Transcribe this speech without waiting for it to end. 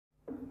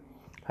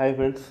Hi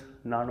friends,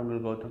 நான் உங்கள்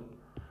Gautham.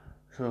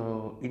 So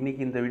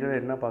இன்றைக்கி இந்த வீடியோவில்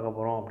என்ன பார்க்க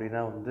போகிறோம் அப்படின்னா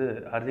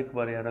Hardik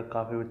பாண்டியாவோட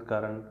coffee with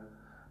Karan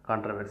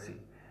controversy.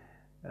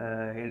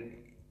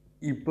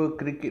 இப்போ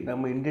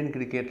நம்ம இந்தியன்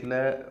கிரிக்கெட்டில்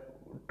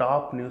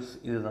டாப் நியூஸ்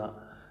இதுதான்.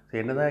 ஸோ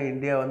என்ன தான்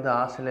இந்தியா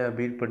ஆஸ்திரேலியாவை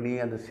பீட் பண்ணி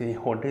அந்த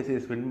ஒன் டே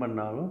சீரிஸ் வின்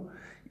பண்ணாலும்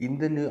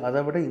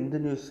அதை விட இந்த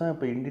நியூஸ் தான்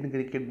இப்போ இந்தியன்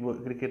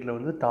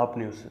கிரிக்கெட்டில் டாப்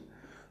நியூஸ்.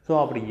 ஸோ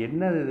அப்படி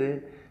என்னது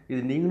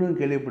இது நீங்களும்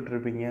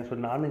கேள்விப்பட்டிருப்பீங்க. ஸோ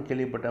நானும்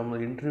கேள்விப்பட்டேன்.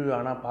 இன்டர்வியூ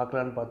ஆனால்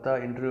பார்க்கலான்னு பார்த்தா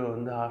இன்டர்வியூ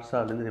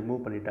ஹாட்ஸ்டார்லேருந்து ரிமூவ்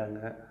பண்ணிட்டாங்க.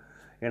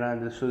 ஏன்னா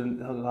இந்த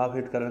காஃபி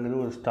வித்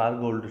கரண்ங்கிறது ஒரு star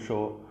gold show.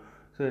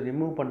 So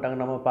remove பண்ணிட்டாங்க.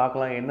 நம்ம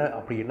பார்க்கலாம்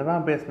அப்படி என்ன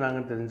தான்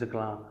பேசுனாங்கன்னு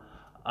தெரிஞ்சுக்கலாம்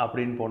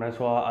அப்படின்னு போனேன்.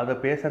 ஸோ அதை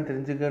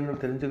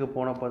தெரிஞ்சுக்க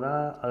போனப்போ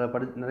தான்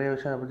அதை நிறைய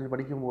விஷயம் அதை பற்றி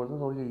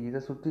படிக்கும்போது ஓகே,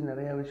 இதை சுற்றி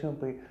நிறையா விஷயம்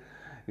போய்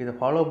இதை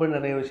ஃபாலோ பண்ணி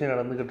நிறைய விஷயம்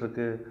நடந்துக்கிட்டு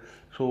இருக்கு.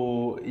 ஸோ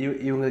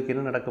இவங்களுக்கு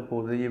என்ன நடக்க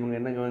போகுது,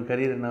 இவங்க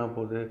கரியர் என்ன ஆக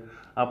போகுது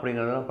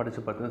அப்படிங்கிறதெல்லாம்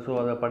படித்து பார்த்தேன். ஸோ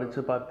அதை படித்து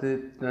பார்த்து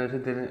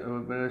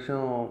நிறைய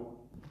விஷயம்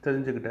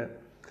தெரிஞ்சுக்கிட்டேன்.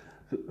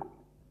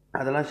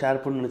 அதெல்லாம்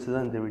ஷேர் பண்ணி நினச்சி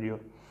தான் இந்த வீடியோ.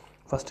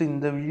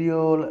 இந்த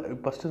வீடியோவில்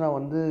நான்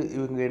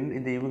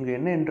இவங்க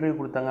என்ன இன்டர்வியூ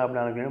கொடுத்தாங்க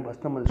அப்படின்னு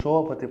ஃபஸ்ட்டு நம்ம இந்த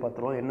ஷோவை பற்றி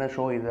பார்த்துருவோம். என்ன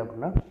ஷோ இது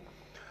அப்படின்னா,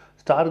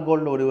 ஸ்டார்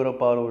கோல்டு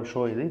ஒளிபரப்பாகிற ஒரு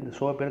ஷோ இது. இந்த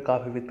ஷோ பேர்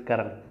coffee with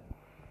Karan.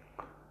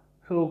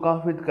 So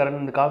coffee with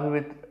Karan, இந்த coffee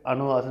with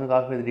Anu Hasan,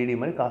 coffee with DD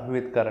மாதிரி காஃபி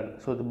வித் கரண்.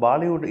 ஸோ இது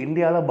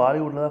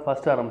பாலிவுட்டில் தான்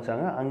ஃபஸ்ட்டு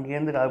ஆரம்பித்தாங்க.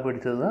 அங்கேருந்து காப்பி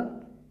அடித்தது தான்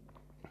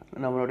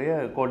நம்மளுடைய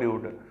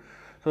கோலிவுட்.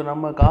 ஸோ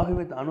நம்ம coffee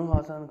with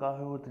Anu Hasan,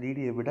 coffee with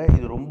டிடியை விட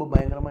இது ரொம்ப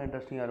பயங்கரமாக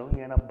இன்ட்ரெஸ்டிங்காக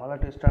இருக்கும். ஏன்னா பல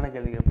ட்விஸ்டான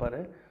கேள்வி கேட்பார்.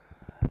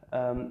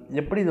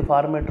 எப்படி இது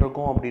ஃபார்மேட்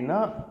இருக்கும் அப்படின்னா,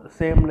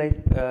 சேம்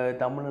லைக்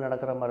தமிழில்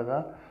நடக்கிற மாதிரி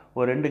தான்.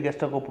 ஒரு 2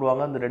 கெஸ்ட்டை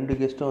கூப்பிடுவாங்க. அந்த 2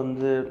 கெஸ்ட்டும்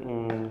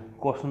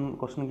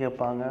கொஸ்டின்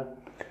கேட்பாங்க.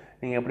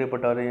 நீங்கள்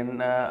எப்படிப்பட்டவர்,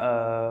 என்ன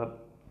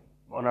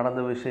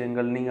நடந்த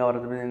விஷயங்கள், நீங்கள் அவரை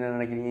பற்றி என்ன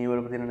நினைக்கிறீங்க, இவரை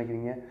பற்றி என்ன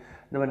நினைக்கிறீங்க,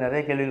 இந்த மாதிரி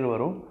நிறைய கேள்விகள்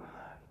வரும்.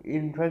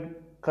 இன்ஃபேக்ட்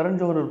கரண்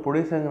ஜோஹர் ஒரு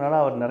ப்ரொடியூசருங்கனால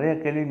அவர் நிறைய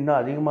கேள்வி இன்னும்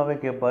அதிகமாகவே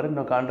கேட்பார்,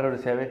 இன்னும்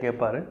கான்ட்ரவர்சியாகவே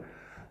கேட்பார்.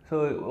 ஸோ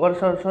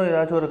வருஷம்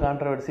ஏதாச்சும் ஒரு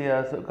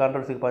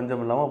கான்ட்ரவர்சிக்கு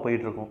பஞ்சம் இல்லாமல்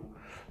போயிட்டுருக்கும்.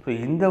 ஸோ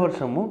இந்த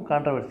வருஷமும்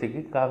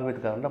கான்ட்ரவர்சிக்கு காஃபி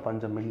வித் கரண்ட்டில்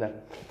பஞ்சம் இல்லை.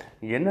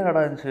 என்ன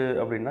நடந்துச்சு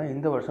அப்படின்னா,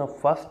 இந்த வருஷம்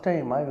ஃபஸ்ட்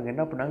டைமாக இவங்க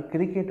என்ன பண்ணாங்க,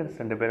 கிரிக்கெட்டர்ஸ்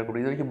 2 பேரை கூட,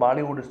 இது வரைக்கும்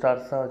பாலிவுட்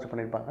ஸ்டார்ஸாக வச்சு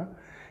பண்ணியிருப்பாங்க.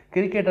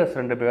 கிரிக்கெட்டர்ஸ்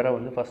 2 பேரை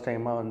ஃபஸ்ட்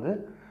டைமாக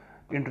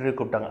இன்டர்வியூ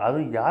கூப்பிட்டாங்க.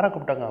 அதுவும் யாரை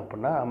கூப்பிட்டாங்க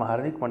அப்படின்னா, நம்ம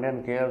Hardik Pandya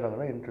and KL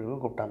ராகுலை interview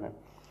கூப்பிட்டாங்க.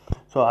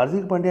 ஸோ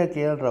ஹர்திக் பாண்டியா,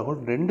 கேஎல் ராகுல்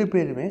 2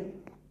 பேருமே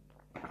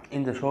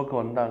இந்த ஷோக்கு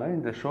வந்தாங்க.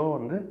 இந்த ஷோ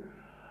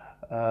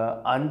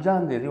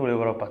 5ஆம் தேதி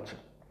ஒளிபரப்பாச்சு.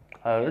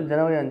 அதாவது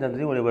ஜனவரி 5ஆம்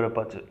தேதி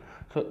ஒளிபரப்பாச்சு.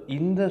 ஸோ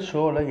இந்த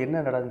ஷோவில்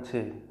என்ன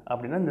நடந்துச்சு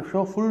அப்படின்னா, இந்த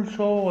ஃபுல்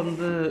ஷோ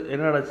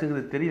என்ன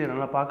நடந்துச்சுங்கிறது தெரியல,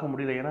 நல்லா பார்க்க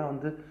முடியல. ஏன்னா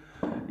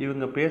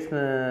இவங்க பேசின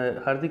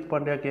ஹர்திக்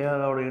பாண்டியா,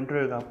 கேஎல் ராகுலோட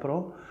இன்டர்வியூக்கு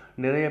அப்புறம்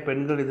நிறைய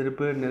பெண்கள்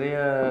எதிர்ப்பு, நிறைய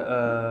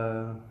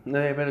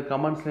பேர்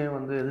கமெண்ட்ஸ்லேயும்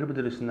எதிர்ப்பு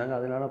தெரிவிச்சிருந்தாங்க.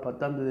 அதனால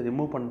 10ஆம் தேதி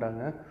ரிமூவ்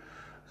பண்ணிட்டாங்க.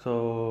 So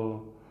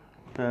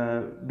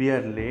we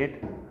are late.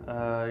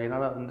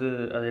 என்னால்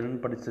அது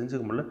என்னென்னு படித்து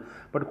தெரிஞ்சுக்க முடியல.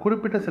 பட்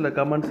குறிப்பிட்ட சில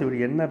கமெண்ட்ஸ்,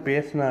 இவர் என்ன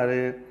பேசினார்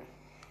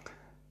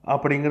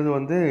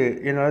அப்படிங்கிறது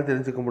என்னால்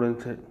தெரிஞ்சுக்க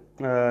முடிஞ்சிச்சு.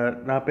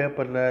 நான்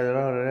பேப்பரில்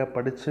இதெல்லாம்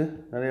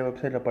நிறைய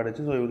வெப்சைட்டில்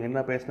படித்து, ஸோ இவங்க என்ன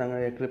பேசினாங்க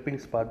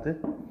கிளிப்பிங்ஸ்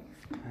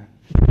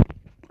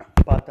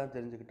பார்த்தா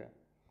தெரிஞ்சுக்கிட்டேன்.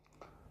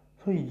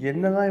 ஸோ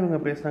என்ன தான் இவங்க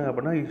பேசுனாங்க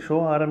அப்படின்னா, ஷோ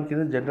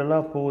ஆரம்பிக்கிறது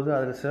ஜென்ரலாக போகுது.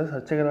 அதில் சில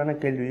சர்ச்சைகளான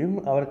கேள்வியும்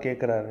அவர்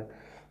கேட்குறாரு.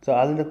 ஸோ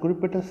அதில்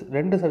குறிப்பிட்ட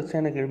 2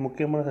 சர்ச்சையான கேள்வி,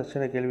 முக்கியமான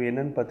சர்ச்சையான கேள்வி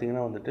என்னென்னு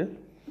பார்த்தீங்கன்னா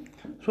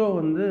ஸோ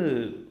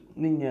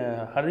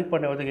நீங்கள் ஹர்திக்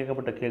பாண்டியா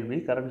கேட்கப்பட்ட கேள்வி,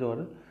 கரண்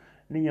ஜோஹர்,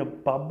 நீங்கள்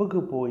பப்புக்கு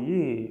போய்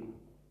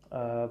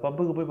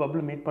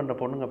பப்பில் மீட் பண்ணுற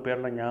பொண்ணுங்க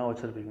பேரெலாம் ஞாபகம்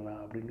வச்சுருப்பீங்களா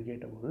அப்படின்னு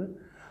கேட்டபோது,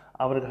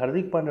 அவருக்கு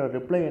ஹர்திக் பாண்டியோட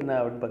ரிப்ளை என்ன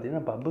அப்படின்னு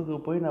பார்த்தீங்கன்னா,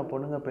 பப்புக்கு போய் நான்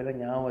பொண்ணுங்க பேரை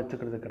ஞாபகம்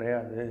வச்சுக்கிறது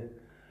கிடையாது.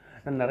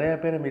 நான் நிறையா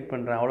பேரை மீட்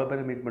பண்ணுறேன், அவ்வளோ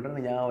பேரை மீட் பண்ணுறேன்,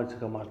 நான் ஞாபகம்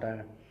வச்சுக்க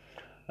மாட்டேன்,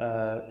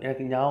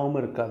 எனக்கு ஞாபகமும்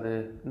இருக்காது.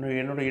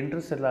 என்னோடய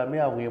இன்ட்ரெஸ்ட் எல்லாமே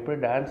அவங்க எப்படி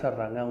டான்ஸ்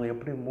ஆடுறாங்க, அவங்க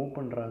எப்படி மூவ்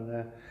பண்ணுறாங்க,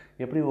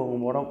 எப்படி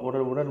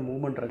உடல்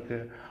மூவ்மெண்ட்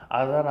இருக்குது,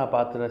 அதை தான் நான்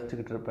பார்த்து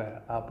ரசிச்சுக்கிட்டு இருப்பேன்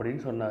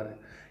அப்படின்னு சொன்னார்.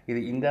 இது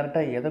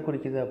இன்டெரக்டாக எதை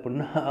குறிக்குது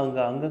அப்படின்னா, அவங்க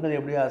அங்கங்கள்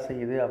எப்படி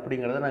அசையுது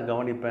அப்படிங்கிறத நான்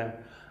கவனிப்பேன்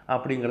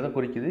அப்படிங்கிறத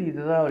குறிக்குது.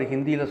 இதுதான் அவர்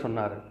ஹிந்தியில்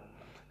சொன்னார்.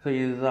 ஸோ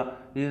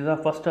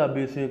இதுதான் first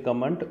abusive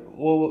comment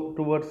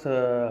towards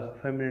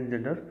feminine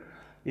gender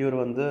இவர்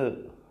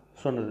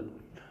சொன்னது.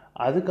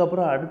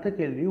 அதுக்கப்புறம்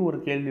அடுத்த ஒரு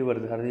கேள்வி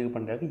வருது ஹர்திக்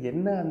பாண்டியாவுக்கு.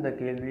 என்ன அந்த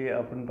கேள்வி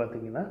அப்படின்னு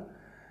பார்த்தீங்கன்னா,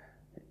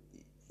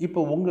 இப்போ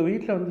உங்கள்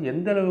வீட்டில்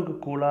எந்த அளவுக்கு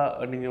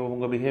கூலாக நீங்கள்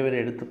உங்கள் பிஹேவியரை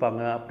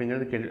எடுத்துப்பாங்க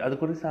அப்படிங்கிறது கேள்வி.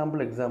 அதுக்கு ஒரு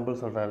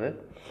எக்ஸாம்பிள் சொல்கிறாரு.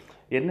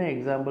 என்ன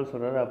எக்ஸாம்பிள்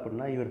சொல்கிறாரு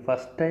அப்படின்னா, இவர்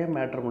ஃபஸ்ட் டைம்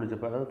மேட்ரு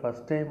முடிஞ்சப்போ, அதாவது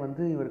ஃபஸ்ட் டைம்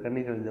இவர்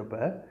கண்ணி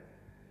கழிஞ்சப்போ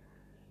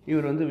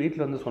இவர்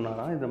வீட்டில்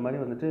சொன்னாராம், இந்த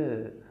மாதிரி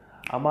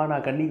அம்மா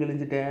நான் கண்ணி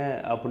கழிஞ்சிட்டேன்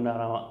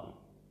அப்படின்னாராம்.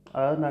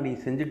 அதாவது நான் நீ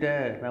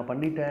செஞ்சுட்டேன், நான்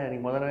பண்ணிட்டேன், நீ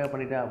முதலவே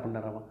பண்ணிட்டேன்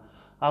அப்படின்னாராமா.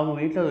 அவங்க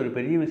வீட்டில் அது ஒரு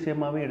பெரிய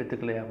விஷயமாகவே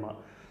எடுத்துக்கலையாமா,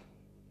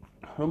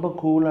 ரொம்ப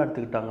கூலாக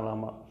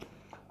எடுத்துக்கிட்டாங்களாமா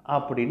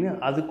அப்படின்னு.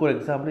 அதுக்கு ஒரு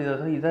எக்ஸாம்பிள்.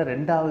 இதான்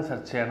 2வது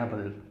சர்ச்சையான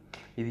பதில்.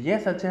 இது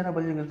ஏன் சர்ச்சையான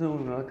பதில்ங்கிறது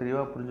உங்களுக்கு நல்லா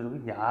தெளிவாக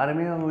புரிஞ்சுருக்கும்.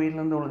 யாருமே அவங்க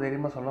வீட்டில் அவ்வளோ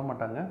தைரியமாக சொல்ல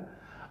மாட்டாங்க.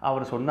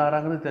 அவர்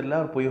சொன்னாராங்கிறது தெரியல,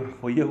 அவர்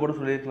பொய்யை கூட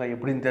சொல்லியிருக்கலாம்,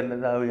 எப்படின்னு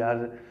தெரியல. அவர்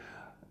யார்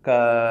க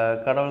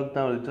கடவுளுக்கு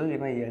தான் வலிச்சது.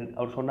 ஏன்னா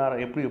அவர் சொன்னார்,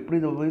 எப்படி எப்படி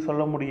இதை போய்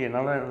சொல்ல முடியும்,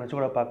 என்னால் நினச்சி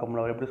கூட பார்க்க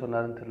முடியல, அவர் எப்படி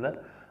சொன்னாருன்னு தெரியல.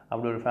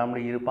 அப்படி ஒரு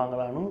ஃபேமிலி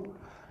இருப்பாங்களான்னு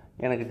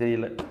எனக்கு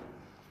தெரியல.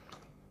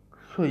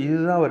 ஸோ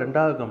இதுதான் அவர்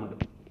 2வது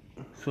கமெண்ட்.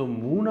 ஸோ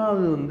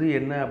 3வது வந்து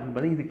என்ன அப்படின்னு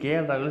பார்த்தீங்கன்னா, இது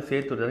கேரளாவில்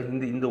சேர்த்து விடுறாரு.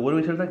 இந்த ஒரு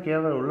விஷயம் தான்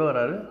கேரளா உள்ள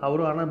வராரு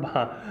அவரும்.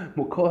 ஆனால்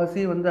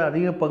முக்கால்வாசி வந்து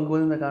அதிக பங்கு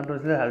வந்து இந்த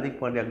கான்ட்ரவர்சியில்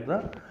ஹர்திக் பாண்டியாவுக்கு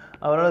தான்.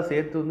 அவரால்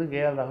சேர்த்து வந்து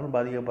கேரளாவும்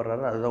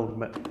பாதிக்கப்படுறாரு, அதுதான்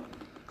உண்மை.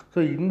 ஸோ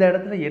இந்த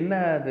இடத்துல என்ன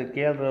அது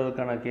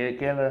கேரளாவுக்கான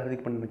கேரளா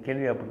ஹர்திக் பண்ணுற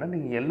கேள்வி அப்படின்னா,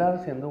 நீங்கள்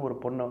எல்லோரும் சேர்ந்து ஒரு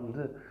பொண்ணை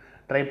வந்து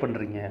ட்ரை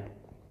பண்ணுறீங்க.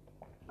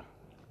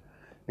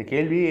 இந்த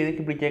கேள்வியை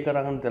எதுக்கு இப்படி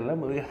கேட்குறாங்கன்னு தெரியல.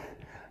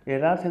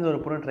 எல்லோரும் சேர்ந்து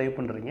ஒரு பொண்ணை ட்ரை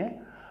பண்ணுறீங்க,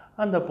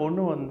 அந்த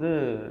பொண்ணு வந்து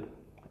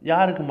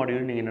யாருக்கு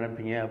முடியும்னு நீங்கள்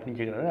நினைப்பீங்க அப்படின்னு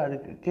கேட்குறாரு.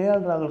 அதுக்கு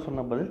கேஎல் ராகுல்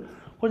சொன்ன பதில்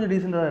கொஞ்சம்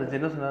டீசெண்டாக இருந்துச்சு.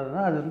 என்ன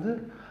சொன்னாருன்னா, அது வந்து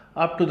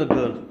அப் டு த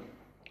கேர்ள்,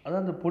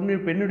 அதான் அந்த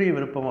பெண்ணுடைய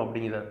விருப்பம்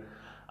அப்படிங்கிறார்.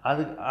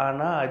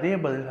 ஆனால் அதே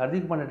பதில்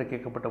ஹர்திக் பாண்டியா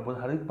கேட்கப்பட்ட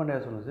போது ஹர்திக் பாண்டியா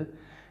சொன்னது,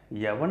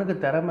 எவனுக்கு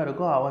திறமை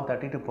இருக்கோ அவன்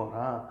தட்டிட்டு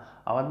போகிறான்,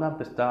 அவன் தான்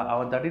பிஸ்தா,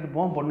 அவன் தட்டிட்டு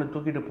போவான், பொண்ணை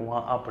தூக்கிட்டு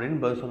போவான் அப்படின்னு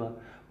பதில் சொன்னான்.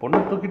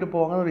 பொண்ணை தூக்கிட்டு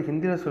போவாங்க ஒரு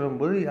ஹிந்தியில்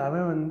சொல்லும்போது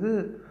அவன் வந்து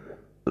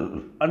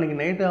அன்றைக்கி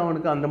நைட்டு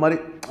அவனுக்கு அந்த மாதிரி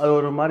அது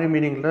ஒரு மாதிரி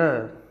மீனிங்கில்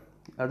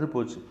அது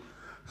போச்சு.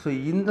 ஸோ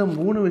இந்த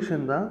 3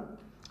 விஷயந்தான்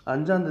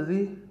 5ஆந்தேதி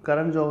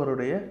கரண்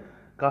ஜோஹருடைய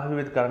காஃபி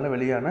வித் கரனில்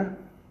வெளியான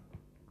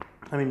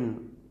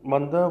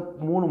வந்த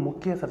 3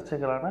 முக்கிய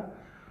சர்ச்சைகளான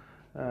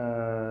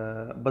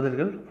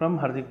பதில்கள் from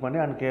Hardik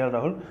Pandya and KL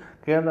ராகுல்.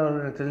 கேஎல் ராகுல்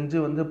எனக்கு தெரிஞ்சு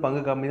வந்து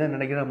பங்கு கம்மி தான்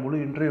நினைக்கிறேன். முழு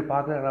இன்டர்வியூ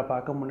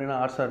பார்க்க முடியலன்னா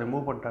ஆர்ஸாக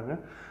ரிமூவ் பண்ணிட்டாங்க.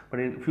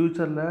 பட்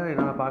ஃப்யூச்சரில்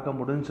என்னால் பார்க்க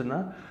முடிஞ்சுன்னா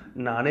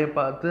நானே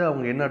பார்த்து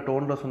அவங்க என்ன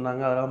டோனில்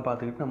சொன்னாங்க அதெல்லாம்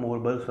பார்த்துக்கிட்டு நம்ம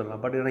ஒரு பதில்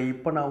சொல்லலாம். பட் ஏன்னா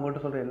இப்போ நான்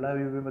அவங்கள்ட்ட சொல்கிற எல்லா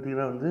வியூவையும்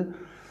பார்த்திங்கன்னா வந்து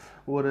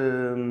ஒரு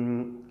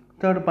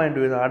 3rd பாயிண்ட்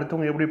வியூ தான்.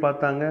 அடுத்தவங்க எப்படி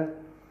பார்த்தாங்க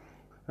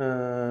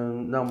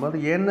நான் வந்து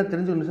என்ன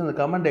தெரிஞ்சுக்கணும், அந்த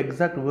கமெண்ட்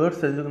எக்ஸாக்ட்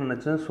வேர்ட்ஸ் தெரிஞ்சுக்கணும்னு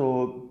நினச்சேன். ஸோ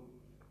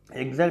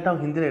எக்ஸாக்டாக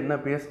ஹிந்தியில் என்ன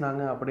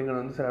பேசினாங்க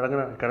அப்படிங்கிறது வந்து சில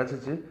இடங்கள் எனக்கு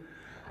கிடச்சிச்சு,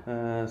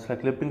 சில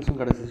கிளிப்பிங்ஸும்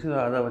கிடச்சிச்சு.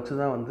 அதை வச்சு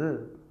தான் வந்து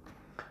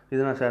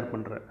இதை நான் ஷேர்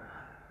பண்ணுறேன்.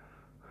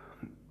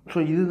 ஸோ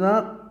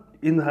இதுதான்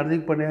இந்த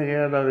ஹர்திக் பாண்டியா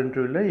கேஎல் ராகுல்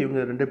இன்டர்வியூவில்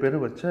இவங்க 2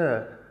 பேரும் வச்ச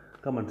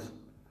கமெண்ட்ஸ்.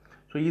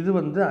 ஸோ இது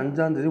வந்து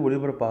 5ஆந்தேதி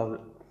ஒளிபரப்பாகுது.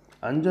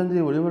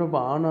 5ஆந்தேதி ஒளிபரப்பு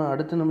ஆனால்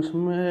அடுத்த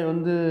நிமிஷமே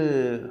வந்து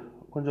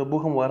கொஞ்சம்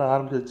பூகம்பம் வர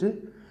ஆரம்பிச்சிச்சு.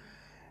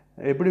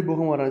 எப்படி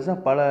பூகம்பம் வர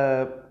ஆரம்பிச்சுன்னா, பல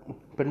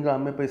பெண்கள்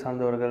அமைப்பை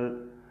சார்ந்தவர்கள்,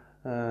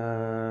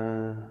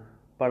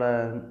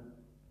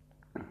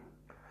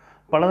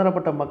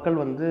 பலதரப்பட்ட மக்கள்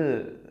வந்து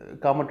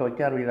காமெண்ட் வைக்க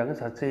ஆரம்பிக்கிறாங்க.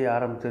 சர்ச்சையை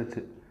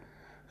ஆரம்பிச்சிருச்சு.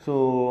 ஸோ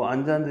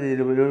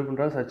 5ஆந்தேதி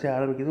பண்ணுறாங்க, சர்ச்சையை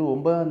ஆரம்பிக்குது.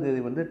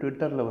 9ஆந்தேதி வந்து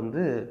ட்விட்டரில்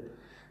வந்து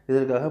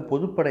இதற்காக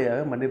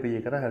பொதுப்படையாக மன்னிப்பு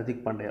கேட்குறார்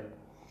ஹர்திக் பாண்டியா.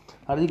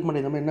 ஹர்திக்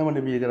பாண்டியா நம்ம என்ன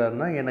மன்னிப்பு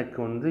கேட்குறாருன்னா, எனக்கு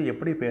வந்து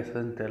எப்படி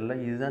பேசுறதுன்னு தெரில,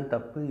 இதுதான்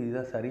தப்பு,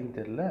 இதுதான் சரின்னு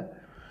தெரில,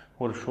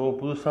 ஒரு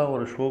புதுசாக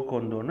ஒரு ஷோக்கு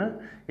வந்தோன்னே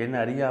என்னை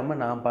அறியாமல்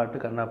நான் பாட்டு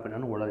கண்ணா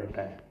பின்னான்னு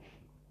உளறிட்டேன்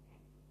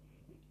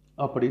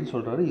அப்படின்னு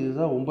சொல்கிறாரு.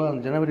 இதுதான்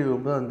ஜனவரி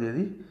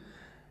 9ஆந்தேதி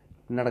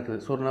நடக்குது.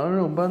 ஸோ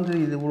நவம்பர்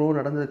 9ஆந்தேதி இது இவ்வளோ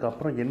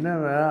நடந்ததுக்கப்புறம்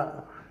என்னன்னா,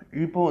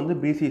 இப்போ வந்து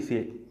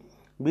பிசிசிஐ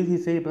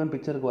இப்போ தான்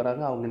பிக்சருக்கு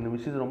வராங்க. அவங்க இந்த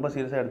விஷயத்தை ரொம்ப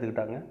சீரியஸாக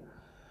எடுத்துக்கிட்டாங்க.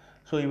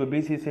 ஸோ இப்போ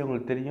பிசிசிஐ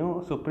உங்களுக்கு தெரியும்,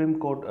 சுப்ரீம்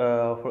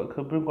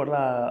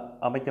கோர்ட்டில்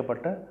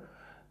அமைக்கப்பட்ட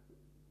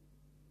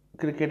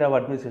கிரிக்கெட் ஆஃப்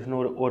அட்மினிஸ்ட்ரேஷன்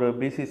ஒரு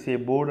பிசிசிஐ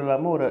போர்டு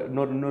இல்லாமல்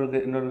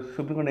இன்னொரு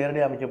சுப்ரீம் கோர்ட்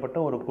நேரடியாக அமைக்கப்பட்ட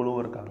ஒரு குழு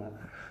இருக்காங்க.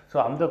 ஸோ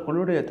அந்த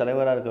குழுவுடைய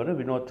தலைவராக இருக்கிறவர்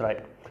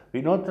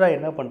வினோத் ராய்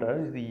என்ன பண்ணுறாரு,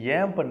 இது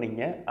ஏன்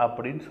பண்ணீங்க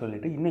அப்படின்னு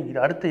சொல்லிட்டு இன்னும்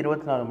அடுத்த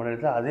 24 மணி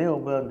நேரத்தில் அதே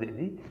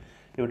 9ஆந்தேதி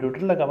இப்போ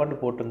ட்விட்டரில்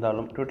கமெண்ட்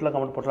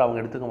போட்டால்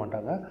அவங்க எடுத்துக்க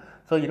மாட்டாங்க.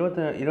 ஸோ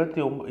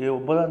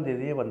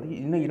 29ஆந்தேதியே வந்து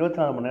இன்னும்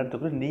 24 மணி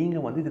நேரத்துக்குள்ள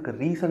நீங்கள் வந்து இதுக்கு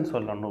ரீசன்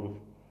சொல்லணும்,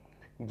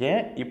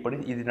 ஏன் இப்படி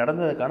இது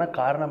நடந்ததுக்கான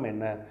காரணம்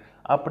என்ன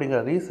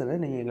அப்படிங்கிற ரீசனை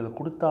நீங்கள் எங்களுக்கு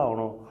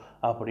கொடுத்தாகணும்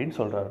அப்படின்னு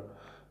சொல்கிறாரு.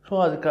 ஸோ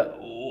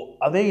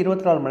அதே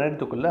 24 மணி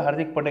நேரத்துக்குள்ளே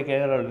ஹர்திக் பாண்டியா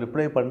கேஎல்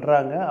ரிப்ளை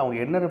பண்ணுறாங்க. அவங்க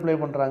என்ன ரிப்ளை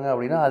பண்ணுறாங்க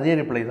அப்படின்னா, அதே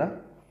ரிப்ளை தான்,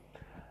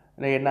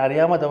 நான் என்ன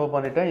அறியாமல் தப்பு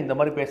பண்ணிட்டேன், இந்த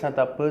மாதிரி பேசினா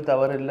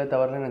தவறு இல்லை,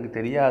 தவறுன்னு எனக்கு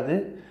தெரியாது,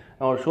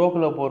 நான் ஒரு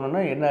ஷோக்குள்ளே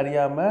போகணுன்னா என்ன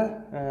அறியாமல்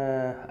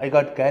ஐ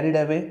காட் கேரிட்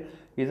அவே,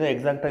 இதுதான்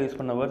எக்ஸாக்டாக யூஸ்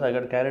பண்ண words, I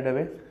got carried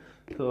away.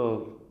 So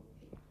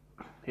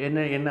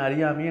என்ன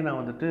அறியாமையே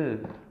நான் வந்துட்டு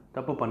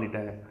தப்பு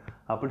பண்ணிட்டேன்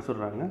அப்படின்னு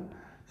சொல்கிறாங்க.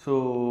 ஸோ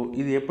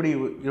இது எப்படி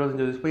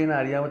 25 வயசு பையனை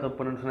அறியாமல் தப்பு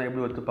பண்ணுன்னு சொன்னால்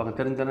எப்படி ஒத்துப்பாங்க?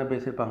 தெரிஞ்சானே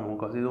பேசியிருப்பாங்க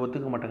முக்கால்வாசி, இது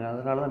ஒத்துக்க மாட்டாங்க.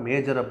 அதனால தான்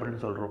மேஜர் அப்படின்னு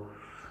சொல்கிறோம்.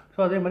 ஸோ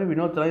அதே மாதிரி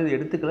வினோத் ராய் இது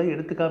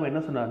எடுத்துக்காமல்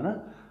என்ன சொன்னார்னா,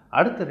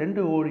 அடுத்த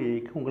 2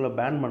 ஓடிஐக்கு உங்களை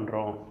பேன்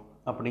பண்ணுறோம்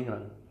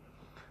அப்படிங்கிறாங்க.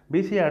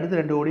 பிசிஐ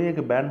அடுத்த 2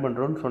 ஓடிஐக்கு பேன்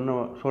பண்ணுறோன்னு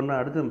சொன்ன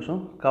அடுத்த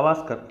நிமிஷம்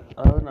கவாஸ்கர்,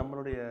 அதாவது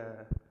நம்மளுடைய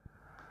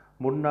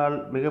முன்னாள்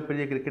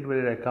மிகப்பெரிய கிரிக்கெட்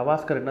வீரர்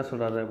கவாஸ்கர் என்ன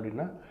சொல்கிறாரு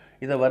அப்படின்னா,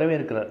 இதை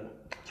வரவேற்கிறார்.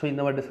 ஸோ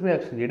இந்த மாதிரி டிஸ்பிளே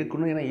ஆக்ஷன்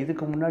எடுக்கணும், ஏன்னா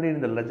இதுக்கு முன்னாடி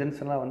இந்த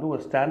லெஜண்ட்ஸ் எல்லாம் வந்து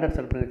ஒரு ஸ்டாண்டர்ட்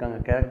செட் பண்ணியிருக்காங்க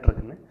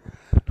கேரக்டருக்குன்னு.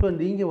 ஸோ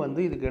நீங்கள் வந்து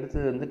இதுக்கு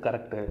எடுத்தது வந்து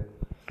கரெக்டு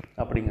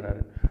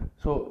அப்படிங்கிறாரு.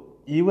 ஸோ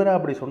இவரை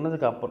அப்படி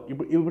சொன்னதுக்கு அப்புறம்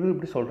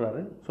இப்படி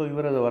சொல்கிறாரு. ஸோ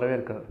இவர் அதை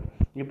வரவேற்கிறார்.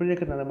 இப்படி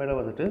இருக்கிற நிலைமையில்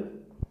வந்துட்டு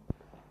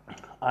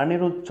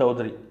அனிருத்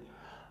சௌத்ரி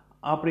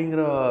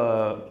அப்படிங்கிற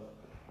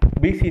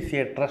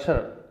பிசிசிஐ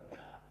ட்ரெஷரர்,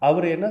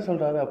 அவர் என்ன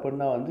சொல்கிறாரு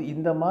அப்படின்னா வந்து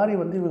இந்த மாதிரி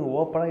வந்து இவங்க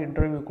ஓப்பனாக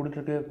இன்டர்வியூ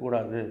கொடுத்துருக்கவே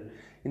கூடாது.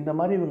 இந்த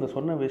மாதிரி இவங்க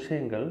சொன்ன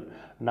விஷயங்கள்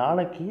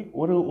நாளைக்கு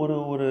ஒரு ஒரு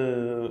ஒரு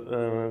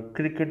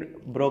கிரிக்கெட்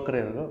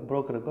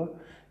புரோக்கருக்கோ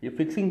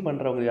ஃபிக்ஸிங்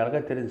பண்ணுறவங்க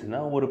யாருக்கா தெரிஞ்சுன்னா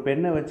ஒரு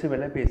பெண்ணை வச்சு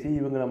விலை பேசி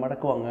இவங்களை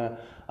மடக்குவாங்க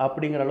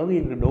அப்படிங்கிற அளவுக்கு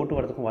எங்களுக்கு டவுட்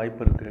வரதுக்கும்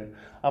வாய்ப்பு இருக்குது.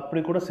 அப்படி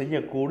கூட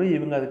செய்யக்கூடும்.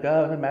 இவங்க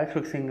அதுக்காக வந்து மேட்ச்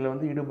ஃபிக்ஸிங்கில்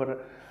வந்து ஈடுபடுற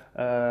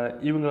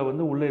இவங்களை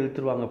வந்து உள்ளே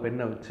இழுத்துருவாங்க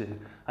பெண்ணை வச்சு.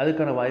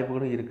 அதுக்கான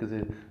வாய்ப்புகளும் இருக்குது.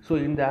 ஸோ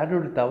இந்த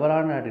ஆட்டிடியூட்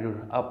தவறான ஆட்டிடியூட்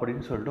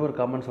அப்படின்னு சொல்லிட்டு ஒரு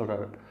கமெண்ட்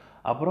சொல்கிறாரு.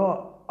 அப்புறம்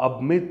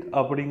அப்மித்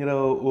அப்படிங்கிற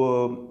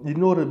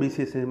இன்னொரு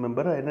பிசிசிஐ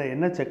மெம்பர்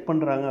என்ன செக்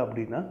பண்ணுறாங்க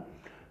அப்படின்னா,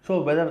 ஸோ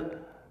வெதர்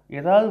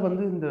ஏதாவது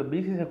வந்து இந்த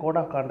பிசிசிஐ கோட்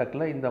ஆஃப்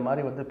கான்டக்டில் இந்த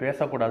மாதிரி வந்து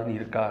பேசக்கூடாதுன்னு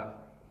இருக்கா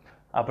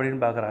அப்படின்னு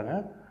பார்க்குறாங்க.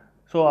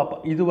 ஸோ அப்போ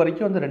இது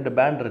வரைக்கும் வந்து 2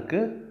 பேன்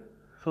இருக்குது.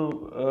 ஸோ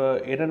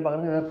என்னென்னு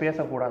பார்க்குறாங்க, எதாவது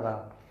பேசக்கூடாதா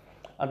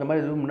அந்த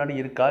மாதிரி எதுவும் முன்னாடி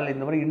இருக்கா, இல்லை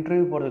இந்த மாதிரி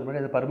இன்டர்வியூ போகிறதுக்கு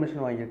முன்னாடி எதாவது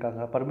பர்மிஷன்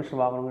வாங்கியிருக்காங்க,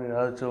 பர்மிஷன் வாங்கணும்னு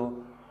ஏதாச்சும்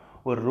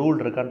ஒரு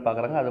ரூல் இருக்கான்னு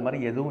பார்க்குறாங்க. அது மாதிரி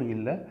எதுவும்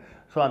இல்லை.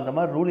 ஸோ அந்த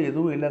மாதிரி ரூல்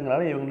எதுவும்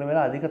இல்லைங்கிறனால இவங்க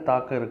மேலே அதிக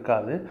தாக்கம்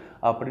இருக்காது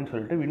அப்படின்னு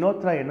சொல்லிட்டு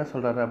வினோத் ராய் என்ன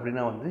சொல்கிறாரு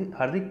அப்படின்னா வந்து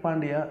ஹர்திக்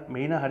பாண்டியா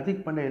மெயினாக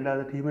ஹர்திக் பாண்டியா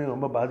இல்லாத டீமே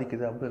ரொம்ப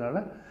பாதிக்குது.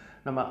 அப்படினால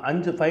நம்ம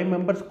 5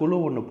 மெம்பர்ஸ் குழு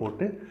ஒன்று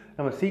போட்டு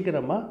நம்ம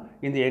சீக்கிரமாக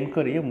இந்த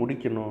என்கொயரியை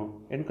முடிக்கணும்.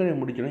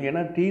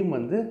 ஏன்னா டீம்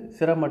வந்து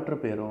சிரமற்று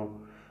போயிடும்.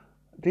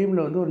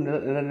 டீமில் வந்து ஒரு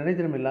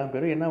நிலைத்திறமை இல்லாமல்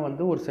போயிடும். ஏன்னா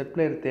வந்து ஒரு செட்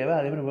பிளேயர் தேவை.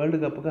 அதேமாதிரி வேர்ல்டு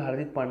கப்புக்கு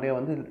ஹர்திக் பாண்டியா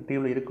வந்து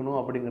டீமில் இருக்கணும்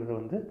அப்படிங்கிறது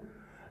வந்து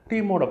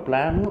டீமோட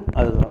பிளானும்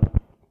அதுதான்.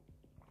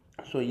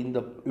 ஸோ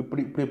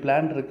இப்படி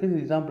பிளான் இருக்குது,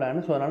 இதுதான்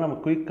பிளான். ஸோ அதனால் நம்ம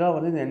குயிக்காக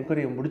வந்து இந்த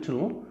என்கொயரியை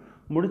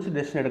முடிச்சு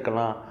டெசிஷன்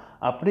எடுக்கலாம்.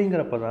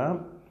 அப்படிங்கிறப்ப தான்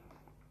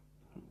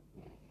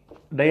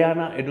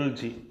டயானா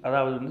எடுல்ஜி,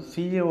 அதாவது வந்து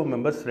சிஏஓ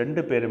மெம்பர்ஸ்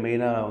 2 பேர்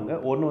மெயினாக அவங்க.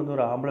 ஒன்று வந்து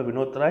ஒரு ஆம்பளை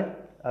வினோத் ராய்,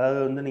 அதாவது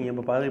வந்து நீங்கள்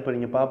இப்போ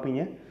நீங்கள்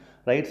பார்ப்பீங்க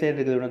ரைட் சைடு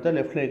இருக்கிற வினோத் ராய்,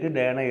 லெஃப்டில் இருக்குது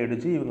டயானா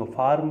எடுல்ஜி. இவங்க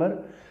farmer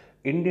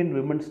Indian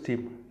women's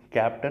team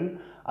captain.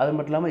 அது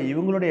மட்டும் இல்லாமல்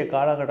இவங்களுடைய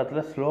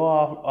காலகட்டத்தில் slow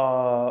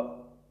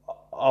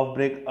of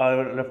break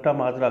left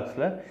arm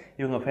ஆர்த்தடாக்ஸில்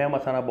இவங்க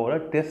ஃபேமஸான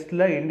பவுலர்.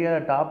 டெஸ்ட்டில்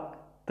இந்தியாவில் top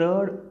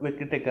 3rd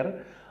wicket taker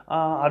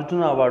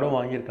Arjuna அவார்டும்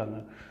வாங்கியிருக்காங்க.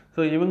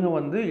 ஸோ இவங்க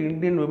வந்து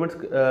இந்தியன்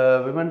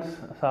விமென்ஸ்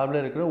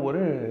சார்பில் இருக்கிற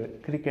ஒரு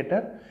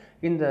கிரிக்கெட்டர்.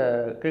 இந்த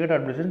கிரிக்கெட்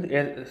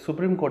அட்மினிஸ்ட்ரேஷன்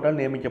சுப்ரீம் கோர்ட்டால்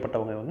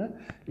நியமிக்கப்பட்டவங்க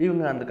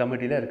இவங்க அந்த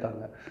கமிட்டியில்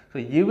இருக்காங்க. ஸோ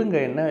இவங்க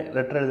என்ன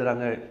லெட்டர்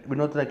எழுதுகிறாங்க,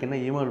 வினோத் ராய்க்கு என்ன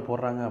இமெயில்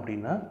போடுறாங்க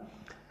அப்படின்னா,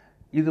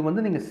 இது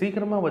வந்து நீங்கள்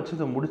சீக்கிரமாக வச்சு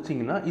இதை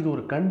முடிச்சிங்கன்னா இது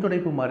ஒரு கண்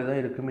துடைப்பு மாதிரி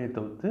தான் இருக்குமே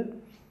தவிர்த்து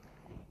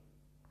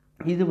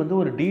இது வந்து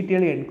ஒரு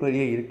டீட்டெயில்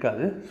என்கொயரியே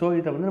இருக்காது. ஸோ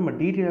இதை வந்து நம்ம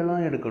டீட்டெயிலாக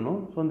தான் எடுக்கணும்.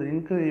 ஸோ இந்த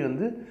என்கொயரி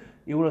வந்து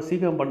இவ்வளோ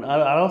சீக்கிரம்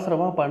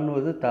அவசரமாக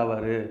பண்ணுவது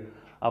தவறு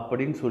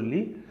அப்படின்னு சொல்லி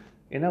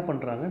என்ன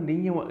பண்ணுறாங்க,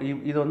 நீங்கள்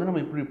இதை வந்து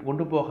நம்ம இப்படி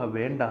கொண்டு போக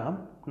வேண்டாம்,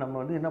 நம்ம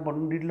வந்து என்ன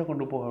பண்ணணும்,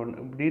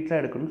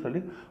 டீட்டெயிலாக எடுக்கணும்னு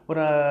சொல்லி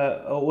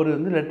ஒரு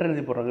வந்து லெட்டர்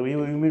எழுதி போடுறாங்க,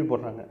 இமெயில்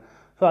போடுறாங்க.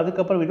 ஸோ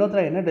அதுக்கப்புறம் வினோத்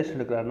ராய் என்ன டெசிஷன்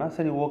எடுக்கிறாருன்னா,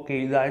 சரி ஓகே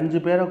இது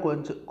 5 பேரை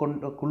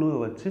கொஞ்சம் குழுவை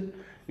வச்சு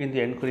இந்த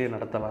என்கொயரியை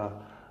நடத்தலாம்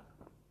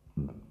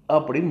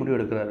அப்படின்னு முடிவு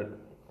எடுக்கிறாரு.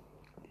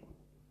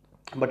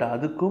 பட்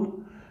அதுக்கும்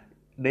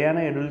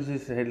டயானா எடுல்ஜி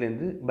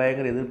சைட்லேருந்து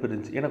பயங்கர எதிர்ப்பு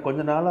இருந்துச்சு. ஏன்னா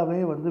கொஞ்சம்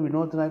நாளாகவே வந்து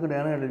வினோத் ராய்க்கும்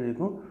டயானா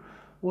எடுல்ஜிக்கும்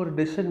ஒரு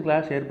டெசிஷன்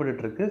கிளாஷ்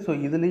ஏற்பட்டுருக்கு. ஸோ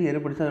இதுலேயும்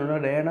ஏற்படுச்சு.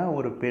 அதனால டயானா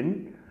ஒரு பெண்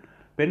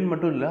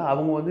மட்டும் இல்லை,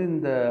 அவங்க வந்து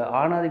இந்த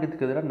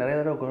ஆணாதிக்கத்துக்கு எதிராக நிறைய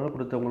தடவை குரல்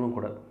கொடுத்தவங்களும்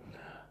கூட.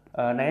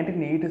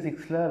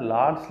 1986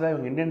 லார்ட்ஸில்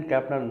இவங்க இந்தியன்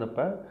கேப்டனாக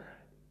இருந்தப்போ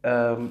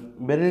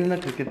மெரினா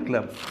கிரிக்கெட்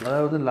கிளப்,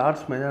 அதாவது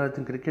லார்ட்ஸ்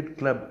மெஜாரிட்டி கிரிக்கெட்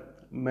கிளப்,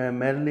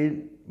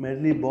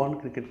 மெர்லி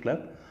பான் கிரிக்கெட்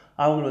கிளப்,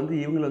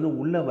 இவங்களை வந்து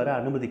உள்ளே வர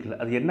அனுமதிக்கலை.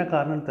 அது என்ன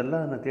காரணம்னு தெரியல,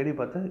 அதை நான் தேடி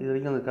பார்த்தேன். இது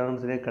வரைக்கும் அந்த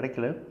காரணம் சரியாக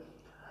கிடைக்கல.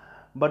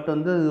 பட்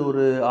வந்து அது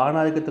ஒரு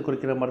ஆணாதிக்கத்தை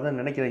குறிக்கிற மாதிரி தான்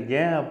நினைக்கிறேன்.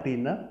 ஏன்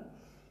அப்படின்னா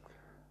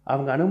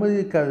அவங்க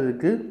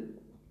அனுமதிக்காததுக்கு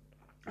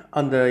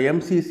அந்த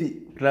எம்சிசி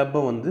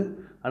கிளப்பை வந்து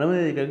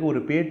அனுமதிக்கிறதுக்கு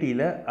ஒரு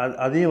பேட்டியில்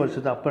அதே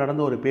வருஷத்து அப்போ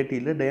நடந்த ஒரு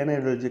பேட்டியில் டயானா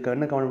எடுல்ஜிக்கு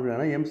என்ன கமெண்ட்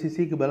பண்ணாங்கன்னா,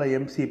 எம்சிசிக்கு பதிலாக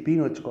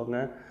எம்சிபின்னு வச்சுக்கோங்க,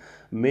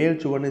 மேல்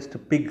சுவனிஸ்ட்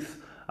பிக்ஸ்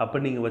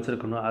அப்படி நீங்கள்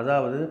வச்சுருக்கணும்.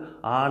 அதாவது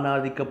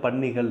ஆணாதிக்க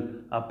பன்னிகள்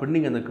அப்படின்னு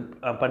நீங்கள் அந்த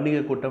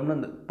பண்டிகை கூட்டம்னு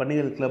அந்த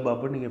பன்னிகள் கிளப்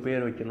அப்படின்னு நீங்கள்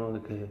பேர் வைக்கணும்.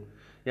 அதுக்கு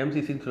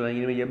எம்சிசின்னு சொல்லுவாங்க,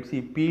 இனிமேல்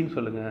எம்சிபின்னு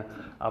சொல்லுங்கள்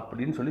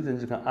அப்படின்னு சொல்லி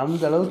செஞ்சுருக்காங்க.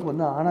 அந்த அளவுக்கு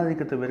வந்து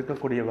ஆணாதிக்கத்தை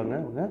வெறுக்கக்கூடியவங்க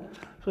அவங்க.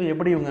 ஸோ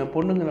எப்படி இவங்க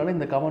பொண்ணுங்கனால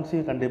இந்த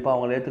கமெண்ட்ஸையும் கண்டிப்பாக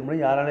அவங்கள ஏற்றுக்க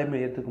முடியாது,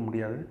 யாராலையுமே ஏற்றுக்க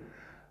முடியாது.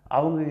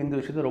 அவங்க இந்த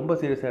விஷயத்தை ரொம்ப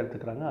சீரியஸாக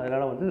எடுத்துக்கிறாங்க.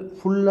 அதனால் வந்து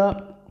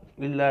ஃபுல்லாக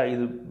இல்லை,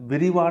 இது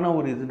விரிவான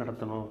ஒரு இது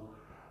நடத்தணும்,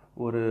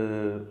 ஒரு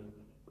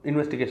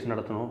இன்வெஸ்டிகேஷன்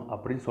நடத்தணும்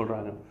அப்படின்னு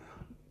சொல்கிறாங்க.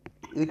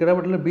 இதுக்கு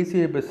இடப்பட்டில்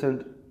பிசிஐ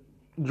பிரசிடென்ட்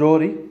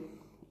ஜோரி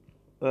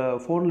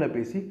ஃபோனில்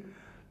பேசி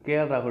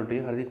கேஎல்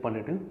ராகுல்ட்டையும் ஹர்திக்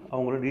பாண்டியாட்டையும்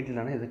அவங்களோட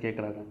டீட்டெயிலான இதை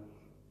கேட்குறாங்க.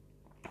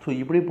 ஸோ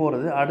இப்படி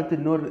போகிறது. அடுத்து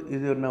இன்னொரு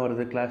இது என்ன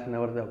வருது, கிளாஸ்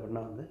என்ன வருது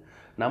அப்படின்னா வந்து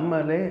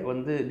நம்மளே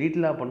வந்து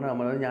டீட்டெயிலாக பண்ண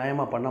நம்ம வந்து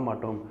நியாயமாக பண்ண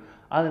மாட்டோம்,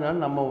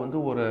 அதனால் நம்ம வந்து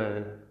ஒரு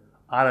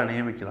ஆளை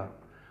நியமிக்கலாம்,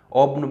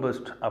 ஓப்பன்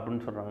பஸ்ட்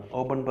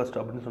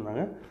அப்படின்னு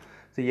சொன்னாங்க.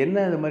 ஸோ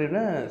என்ன இது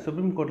மாதிரினா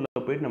சுப்ரீம்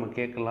கோர்ட்டில் போயிட்டு நம்ம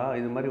கேட்கலாம்.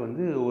 இது மாதிரி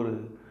வந்து ஒரு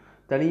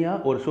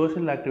தனியாக ஒரு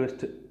சோஷியல்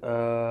ஆக்டிவிஸ்ட்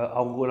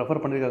அவங்க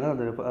ரெஃபர் பண்ணியிருக்காங்க,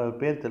 அந்த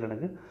பேர் தெரியல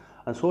எனக்கு.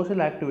 அந்த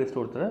சோஷியல் ஆக்டிவிஸ்ட்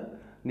ஒருத்தரை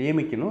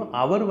நியமிக்கணும்.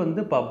 அவர்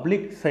வந்து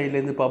பப்ளிக்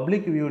சைட்லேருந்து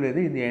பப்ளிக்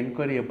வியூலேருந்து இந்த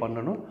என்கொயரியை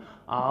பண்ணணும்.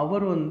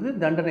 அவர் வந்து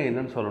தண்டனை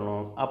என்னன்னு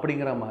சொல்லணும்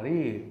அப்படிங்கிற மாதிரி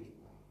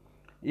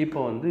இப்போ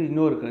வந்து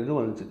இன்னொரு இது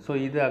வந்துச்சு. ஸோ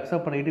இதை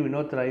அக்செப்ட் பண்ணிக்கிட்டு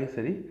வினோத் ராயும்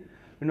சரி,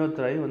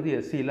 வினோத் ராய் வந்து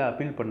எஸ்சியில்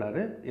அப்பீல்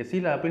பண்ணார்.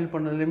 எஸ்சியில் அப்பீல்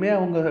பண்ணதுலையுமே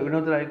அவங்க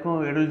வினோத்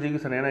ராய்க்கும்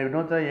எடில்ஜிக்கும் சொன்னாங்க. ஏன்னா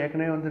வினோத் ராய்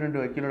ஏற்கனவே வந்து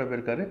 2 வக்கீலோட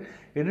போயிருக்காரு.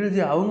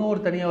 எடில்ஜி அவங்க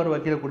ஒரு தனியாக ஒரு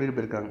வக்கீலை கூட்டிகிட்டு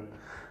போயிருக்காங்க.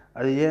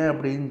 அது ஏன்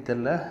அப்படின்னு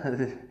தெரில,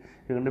 அது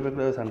 2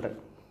 பேருக்குள்ள சண்டை.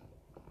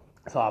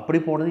 ஸோ அப்படி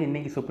போனது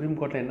இன்றைக்கி சுப்ரீம்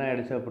கோர்ட்டில் என்ன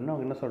ஆகிடுச்சு அப்படின்னா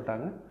அவங்க என்ன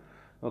சொல்லிட்டாங்க,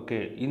 ஓகே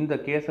இந்த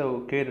கேஸை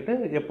கேட்டுட்டு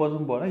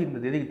எப்போதும் போல் இந்த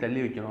தேதிக்கு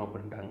தள்ளி வைக்கணும்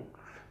அப்படின்ட்டாங்க.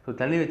 ஸோ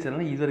தள்ளி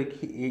வச்சதுனால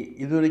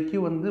இது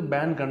வரைக்கும் வந்து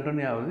பேன்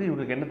கண்டினியூ ஆகுது.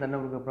 இவங்களுக்கு என்ன தண்டனை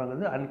கொடுக்க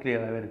போகிறாங்கிறது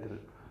அன்கிளியராகவே இருக்குது.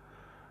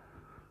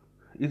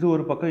 இது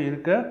ஒரு பக்கம்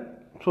இருக்க.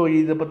 ஸோ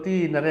இதை பற்றி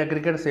நிறையா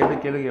கிரிக்கெட்டர்ஸ் எப்படி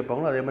கேள்வி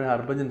கேட்பாங்களோ அதே மாதிரி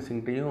ஹர்பஜன்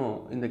சிங்கிட்டையும்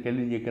இந்த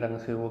கேள்வி கேட்குறாங்க.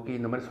 சரி ஓகே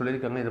இந்த மாதிரி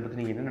சொல்லியிருக்காங்க, இதை பற்றி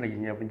நீங்கள் என்ன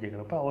நினைக்கிறீங்க அப்படின்னு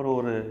கேட்குறப்ப அவர்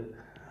ஒரு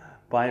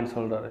பாயிண்ட்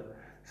சொல்கிறாரு.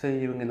 சரி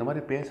இவங்க இந்த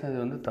மாதிரி பேசுனது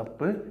வந்து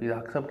தப்பு, இதை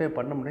அக்செப்டே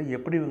பண்ண முடியாது,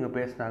 எப்படி இவங்க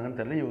பேசுனாங்கன்னு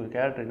தெரில, இவங்க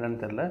கேரக்டர்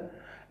என்னன்னு தெரில.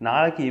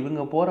 நாளைக்கு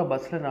இவங்க போகிற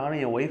பஸ்ஸில்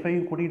நானும் என்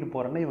ஒய்ஃபையும் கூட்டிகிட்டு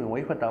போகிறேன்னா இவன்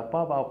ஒய்ஃபை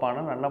தப்பாக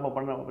பார்ப்பானா நல்லா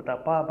பார்ப்பானா,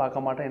 தப்பாக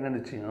பார்க்க மாட்டேன் என்ன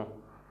நிச்சயம்,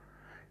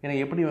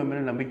 எனக்கு எப்படி இவன்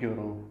மேலே நம்பிக்கை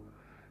வரும்.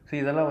 ஸோ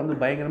இதெல்லாம் வந்து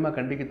பயங்கரமாக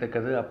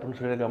கண்டிக்கத்தக்கது அப்படின்னு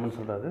சொல்லி கமெண்ட்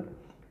சொல்கிறாரு.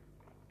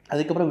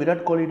 அதுக்கப்புறம்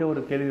விராட் கோலிகிட்ட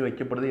ஒரு கேள்வி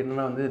வைக்கப்படுது.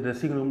 என்னென்னா வந்து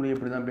ட்ரெஸ்ஸிங் ரூம்லேயும்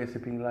இப்படி தான்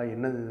பேசிப்பீங்களா,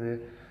 என்னது இது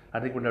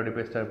ஹார்திக் பாண்டியா அப்படி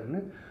பேசிட்டார்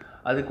அப்படின்னு.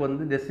 அதுக்கு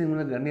வந்து ட்ரெஸ்ஸிங்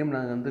ரூமில் கண்ணியம்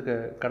நாங்கள் வந்து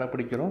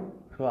கடைப்பிடிக்கிறோம்.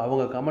 ஸோ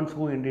அவங்க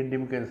கமெண்ட்ஸுக்கும் இந்தியன்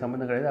டீமுக்கு எந்த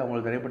சம்மந்தம் கிடையாது,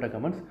 அவங்களுக்கு தனிப்பட்ட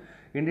கமெண்ட்ஸ்.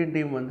 இந்தியன்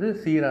டீம் வந்து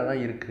சீராக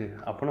தான் இருக்குது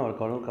அப்படின்னு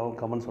அவர்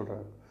கமெண்ட்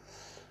சொல்கிறாரு.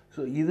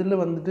 ஸோ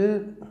இதில் வந்துட்டு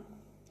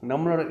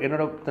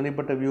என்னோட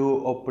தனிப்பட்ட வியூ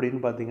அப்படின்னு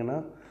பார்த்தீங்கன்னா,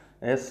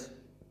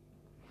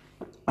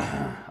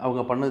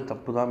 அவங்க பண்ணது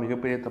தப்பு தான்,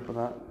 மிகப்பெரிய தப்பு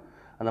தான்,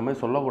 அந்த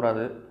மாதிரி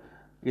சொல்லக்கூடாது.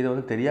 இதை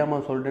வந்து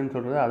தெரியாமல் சொல்லிட்டேன்னு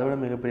சொல்கிறது அதை விட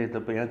மிகப்பெரிய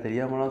தப்பு. ஏன்னா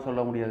தெரியாமலாம்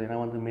சொல்ல முடியாது, ஏன்னா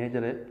வந்து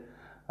மேஜரு,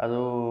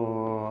 அதுவும்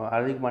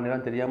ஹார்திக்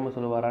பாண்டியாலாம் தெரியாமல்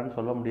சொல்லுவாரான்னு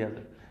சொல்ல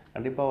முடியாது.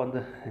 கண்டிப்பாக வந்து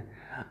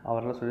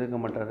அவரெல்லாம் சொல்லியிருக்க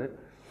மாட்டார்,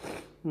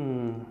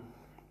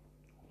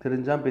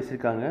 தெரிஞ்சால்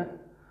பேசியிருக்காங்க.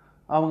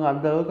 அவங்க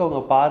அந்தளவுக்கு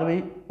அவங்க பார்வை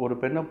ஒரு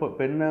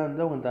பெண்ணை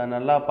வந்து அவங்க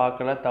நல்லா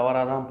பார்க்கல,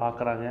 தவறாக தான்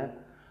பார்க்குறாங்க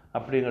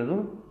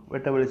அப்படிங்கிறதும்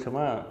வெட்ட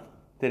வெளிச்சமாக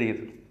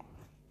தெரியுது.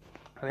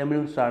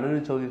 அதேமாதிரி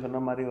அனில் சௌத்ரி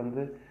சொன்ன மாதிரி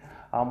வந்து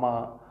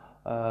ஆமாம்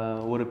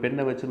ஒரு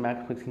பெண்ணை வச்சு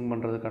மேட்ச் ஃபிக்ஸிங்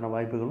பண்ணுறதுக்கான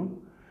வாய்ப்புகளும்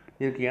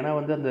இருக்குது. ஏன்னா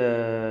வந்து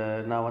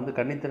நான் வந்து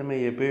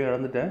கன்னித்திறமையை எப்போயோ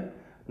இழந்துட்டேன்,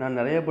 நான்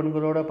நிறைய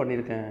பெண்களோடு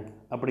பண்ணியிருக்கேன்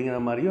அப்படிங்கிற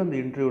மாதிரியும் அந்த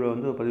இன்டர்வியூவில்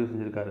வந்து பதிவு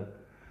செஞ்சுருக்காரு.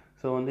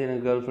 ஸோ வந்து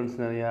எனக்கு கேர்ள் ஃப்ரெண்ட்ஸ்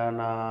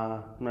நான்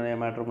நிறையா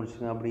மேட்ரு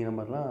முடிச்சுருக்கேன் அப்படிங்கிற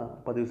மாதிரிலாம்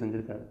பதிவு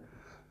செஞ்சுருக்காரு.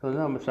 ஸோ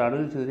வந்து mister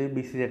Anil Chowdhury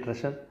BCCI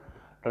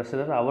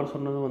treasurer அவர்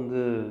சொன்னதும்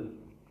வந்து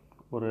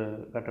ஒரு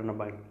கட்டண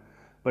பாயிண்ட்.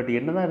 பட்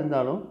என்ன தான்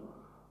இருந்தாலும்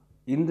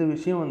இந்த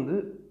விஷயம் வந்து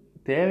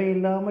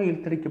தேவையில்லாமல்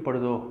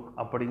இழுத்தடிக்கப்படுதோ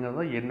அப்படிங்கிறது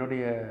தான்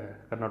என்னுடைய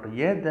கண்ணோட்டம்.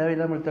 ஏன்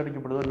தேவையில்லாமல்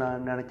இழுத்தடிக்கப்படுதோ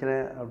நான்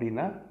நினைக்கிறேன்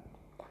அப்படின்னா,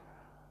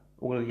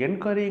 உங்களுக்கு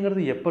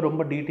என்கொயரிங்கிறது எப்போ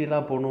ரொம்ப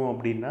டீட்டெயிலாக போகணும்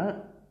அப்படின்னா,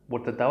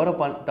 ஒருத்தர்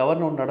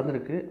தவறுன்னு ஒன்று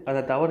நடந்திருக்கு,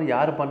 அந்த தவறு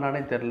யார்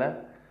பண்ணானே தெரில,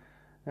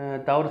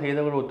 தவறு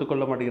செய்தவர்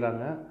ஒத்துக்கொள்ள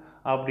மாட்டேங்கிறாங்க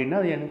அப்படின்னா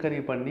அது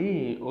என்கொயரி பண்ணி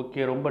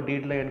ஓகே ரொம்ப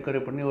டீட்டெயிலாக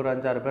என்கொயரி பண்ணி ஒரு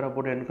 5-6 பேரை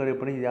போட்டு என்கொயரி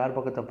பண்ணி யார்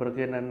பக்கம் தப்பு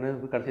இருக்குது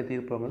என்னென்னு கடைசியாக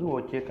தீர்ப்பு வாங்குறது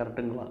ஓகே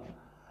கரெக்டுங்களாம்.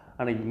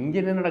 ஆனால் இங்கே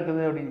என்ன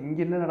நடக்குது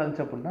இங்கே என்ன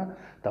நடந்துச்சு அப்படின்னா,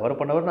 தவறு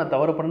பண்ணவர் நான்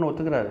தவறு பண்ணணும்னு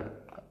ஒத்துக்கிறாரு,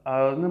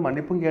 அவர் வந்து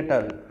மன்னிப்பும்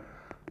கேட்டார்,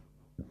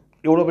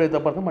 எவ்வளோ பெரிய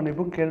தப்பாக இருந்தால்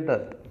மன்னிப்பும்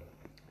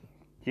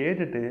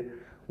கேட்டுட்டு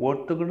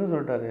ஒத்துக்கணும்னு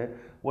சொல்லிட்டாரு.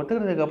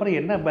 ஒத்துக்கிறதுக்கப்புறம்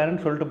என்ன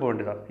பேனுன்னு சொல்லிட்டு போக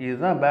வேண்டியதான்,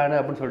 இதுதான் பேனு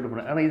அப்படின்னு சொல்லிட்டு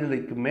போனேன். ஆனால்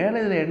இதில்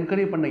மேலே இதில்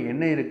என்கொயரி பண்ண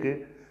என்ன இருக்குது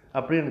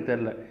அப்படின்னு எனக்கு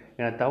தெரில.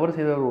 ஏன்னா தவறு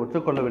செய்தவர்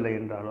ஒத்துக்கொள்ளவில்லை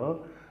என்றாலோ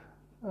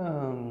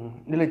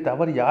இல்லை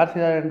தவறு யார்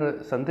செய்தார் என்ற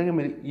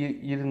சந்தேகம்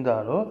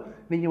இருந்தாலோ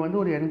நீங்கள் வந்து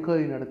ஒரு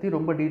என்கொயரி நடத்தி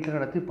ரொம்ப டீட்டெயில்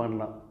நடத்தி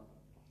பண்ணலாம்.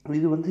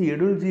 இது வந்து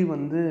எடில்ஜி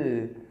வந்து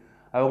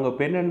அவங்க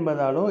பெண்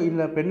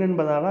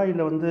என்பதாலா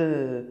இல்லை வந்து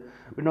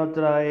வினோத்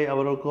ராய்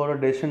அவருக்கோட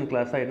டெசிஷன்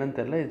கிளாஸாக என்னன்னு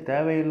தெரில, இது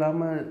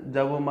தேவையில்லாமல்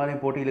ஜவ்வு மாதிரி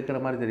போட்டு இழுக்கிற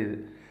மாதிரி தெரியுது.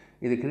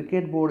 இது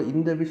கிரிக்கெட் போர்டு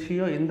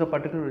இந்த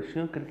பர்டிகுலர்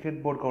விஷயம்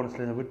கிரிக்கெட் போர்டு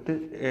கவுன்சிலை விட்டு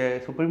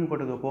சுப்ரீம்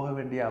கோர்ட்டுக்கு போக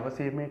வேண்டிய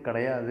அவசியமே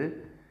கிடையாது.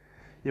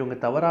 இவங்க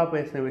தவறாக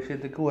பேசின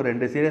விஷயத்துக்கு ஒரு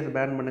 2 சீரியஸ்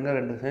பேன் பண்ணுங்கள்,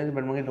 2 சீரியஸ்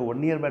பேன் பண்ணுங்கள், இல்லை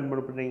 1 இயர் பேன்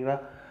பண்ணுறீங்களா,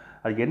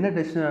 அது என்ன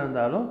டெசிஷனாக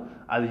இருந்தாலும்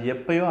அது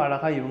எப்போயோ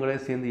அழகாக இவங்களே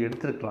சேர்ந்து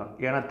எடுத்துருக்கலாம்.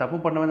 ஏன்னா தப்பு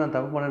பண்ணவே நான்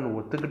தப்பு பண்ணேன்னு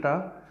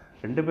ஒத்துக்கிட்டான்,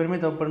 2 பேருமே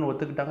தப்பு பண்ணு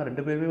ஒத்துக்கிட்டாங்க,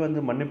 2 பேருமே வந்து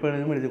மன்னிப்பு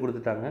எழுதி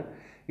கொடுத்துட்டாங்க.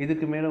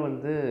 இதுக்கு மேலே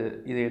வந்து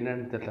இது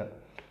என்னன்னு தெரியல.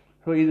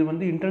 ஸோ இது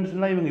வந்து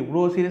இன்டென்ஷனலாக இவங்க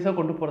இவ்வளோ சீரியஸாக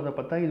கொண்டு போகிறத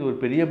பார்த்தா இது ஒரு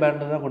பெரிய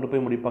பேண்டில் தான் கொண்டு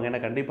போய் முடிப்பாங்க. ஏன்னா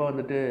கண்டிப்பாக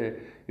வந்துட்டு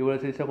இவ்வளோ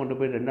சீரியஸாக கொண்டு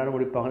போய் 2 நாள்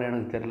முடிப்பாங்கன்னு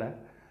எனக்கு தெரில.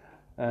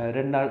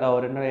 2 நாள்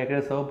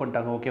ஏற்கனவே சர்வ்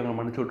பண்ணிட்டாங்க, ஓகே அவங்க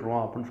மன்னிச்சு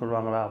விட்ருவோம் அப்படின்னு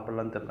சொல்லுவாங்களா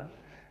அப்படிலாம் தெரில.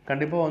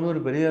 கண்டிப்பாக வந்து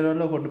ஒரு பெரிய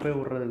லெவலில் கொண்டு போய்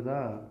விட்றதுக்கு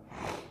தான்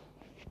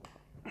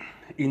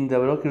இந்த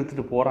அளவுக்கு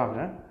இழுத்துட்டு போகிறாங்க.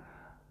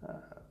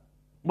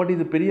 பட்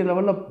இது பெரிய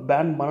லெவலில்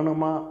பேன்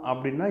பண்ணணுமா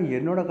அப்படின்னா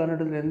என்னோடய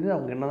கண்ணோட்டத்துலேருந்து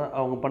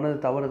அவங்க பண்ணது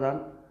தவறு தான்.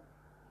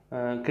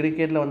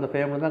 கிரிக்கெட்டில் வந்த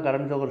ஃபேமில் தான்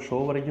கரண் ஜோஹர் ஷோ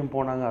வரைக்கும்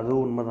போனாங்க,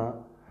 அதுவும் உண்மை தான்.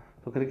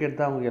 ஸோ கிரிக்கெட்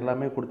தான் அவங்க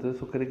எல்லாமே கொடுத்தது.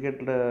 ஸோ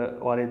கிரிக்கெட்டில்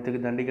வாரியத்துக்கு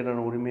தண்டிக்கிற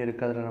உரிமை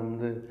இருக்குது, அதில் நம்ம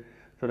வந்து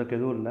சொல்கிறக்கு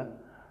எதுவும் இல்லை.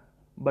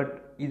 பட்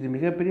இது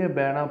மிகப்பெரிய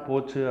பேனாக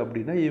போச்சு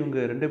அப்படின்னா இவங்க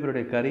 2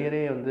 பேருடைய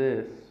கரியரே வந்து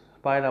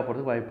ஸ்பாயிலாக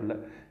போகிறதுக்கு வாய்ப்பு இல்லை.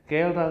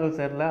 கேஎல் ராகுல்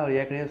சாரில் அவர்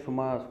ஏற்கனவே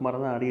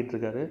சுமாராக தான்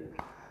ஆடிட்டுருக்காரு.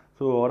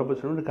 ஸோ அவரை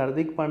பற்றி சொல்லணும்.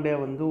 ஹார்திக் பாண்டியா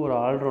வந்து ஒரு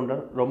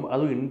ஆல்ரவுண்டர்,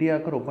 அதுவும்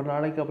இந்தியாவுக்கு ரொம்ப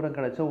நாளைக்கு அப்புறம்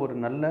கிடைச்ச ஒரு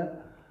நல்ல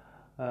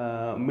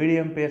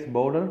மீடியம் பேஸ்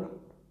பவுலர்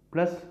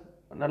ப்ளஸ்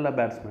நல்ல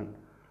பேட்ஸ்மேன்.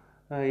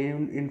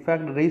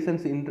 இன்ஃபேக்ட்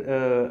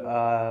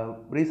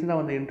ரீசெண்டாக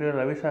வந்த இன்டர்வியூ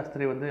ரவி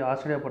சாஸ்திரி வந்து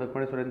ஆஸ்திரேலியா போகிறதுக்கு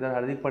முன்னாடி சொல்லியிருந்தார்,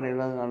 ஹர்திக் பாண்டியா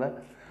இல்லாதனால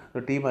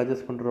ஒரு டீம்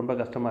அட்ஜஸ்ட் பண்ணுறது ரொம்ப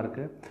கஷ்டமாக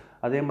இருக்குது.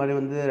 அதே மாதிரி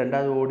வந்து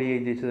 2வது ஓடிஐ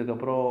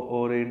ஜெயிச்சதுக்கப்புறம்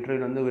ஒரு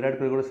இன்டர்வியூ வந்து விராட்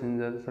கோலி கூட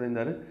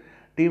சொல்லியிருந்தார்,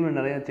 டீமில்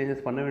நிறையா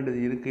சேஞ்சஸ் பண்ண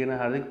வேண்டியது இருக்குது. ஏன்னா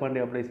ஹர்திக்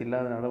பாண்டியா அப்ளைஸ்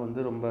இல்லாதனால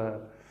வந்து ரொம்ப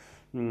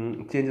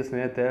சேஞ்சஸ்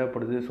நிறையா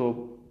தேவைப்படுது. ஸோ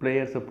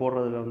பிளேயர்ஸை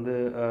போடுறதுல வந்து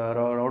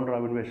ரவுண்ட்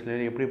ராபின்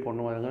பேஸில் எப்படி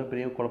போடணும் அதனால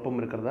பெரிய குழப்பம்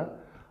இருக்கிறதா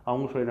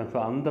அவங்க சொல்லியிருந்தாங்க.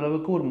 ஸோ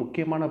அந்தளவுக்கு ஒரு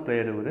முக்கியமான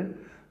பிளேயர் இவர்.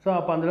 ஸோ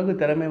அப்போ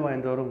அந்தளவுக்கு திறமை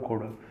வாய்ந்தவரும்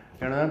கூட.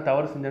 ஏன்னா தான்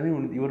தவறு செஞ்சாலும்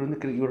இவர் வந்து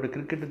இவரோட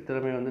கிரிக்கெட்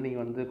திறமையை வந்து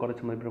நீங்கள் வந்து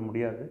குறைச்சி மதிப்பிட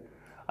முடியாது.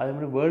 அதே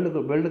மாதிரி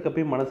வேர்ல்டு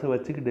கப்பையும் மனசை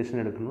வச்சுக்கு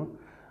டெசிஷன் எடுக்கணும்.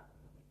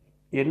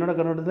 என்னோட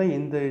கண்ணோட்டத்தில்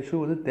இந்த இஷ்யூ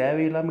வந்து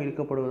தேவையில்லாமல்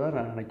இழுக்கப்படுவதாக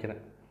நான்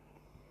நினைக்கிறேன்.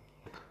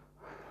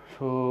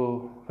 ஸோ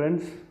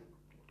ஃப்ரெண்ட்ஸ்,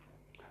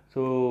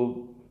 ஸோ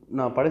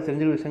நான்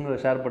தெரிஞ்சுக்கிற விஷயங்களை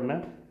ஷேர்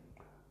பண்ணேன்.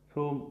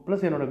 ஸோ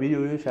ப்ளஸ் என்னோடய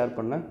வீடியோவையும் ஷேர்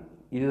பண்ணேன்.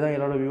 இதுதான்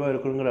என்னோடய வியூவாக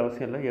இருக்கணுங்கிற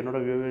அவசியம் இல்லை,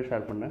 என்னோடய வியூவையும்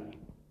ஷேர் பண்ணேன்.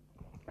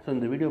 ஸோ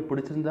இந்த வீடியோ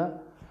பிடிச்சிருந்தா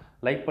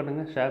லைக்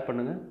பண்ணுங்கள், ஷேர்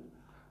பண்ணுங்கள்.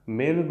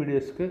 மேலும்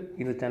வீடியோஸ்க்கு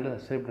இந்த சேனலை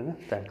சப்ஸ்கிரைப்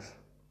பண்ணுங்கள். தேங்க்ஸ்.